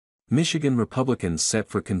Michigan Republicans set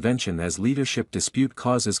for convention as leadership dispute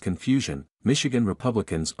causes confusion. Michigan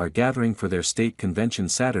Republicans are gathering for their state convention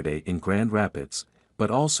Saturday in Grand Rapids, but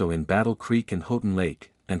also in Battle Creek and Houghton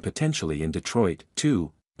Lake, and potentially in Detroit,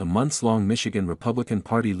 too. A months-long Michigan Republican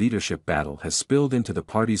Party leadership battle has spilled into the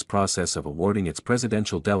party's process of awarding its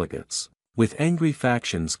presidential delegates, with angry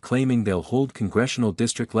factions claiming they'll hold congressional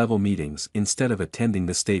district-level meetings instead of attending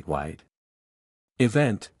the statewide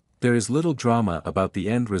event. There is little drama about the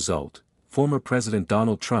end result. Former President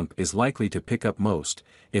Donald Trump is likely to pick up most,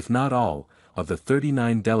 if not all, of the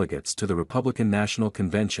 39 delegates to the Republican National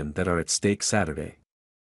Convention that are at stake Saturday.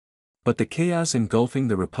 But the chaos engulfing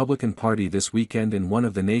the Republican Party this weekend in one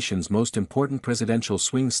of the nation's most important presidential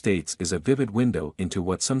swing states is a vivid window into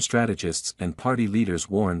what some strategists and party leaders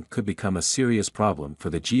warn could become a serious problem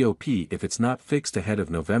for the GOP if it's not fixed ahead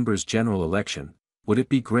of November's general election. Would it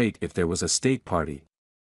be great if there was a state party?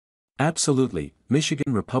 Absolutely,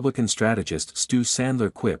 Michigan Republican strategist Stu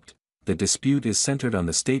Sandler quipped. The dispute is centered on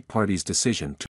the state party's decision to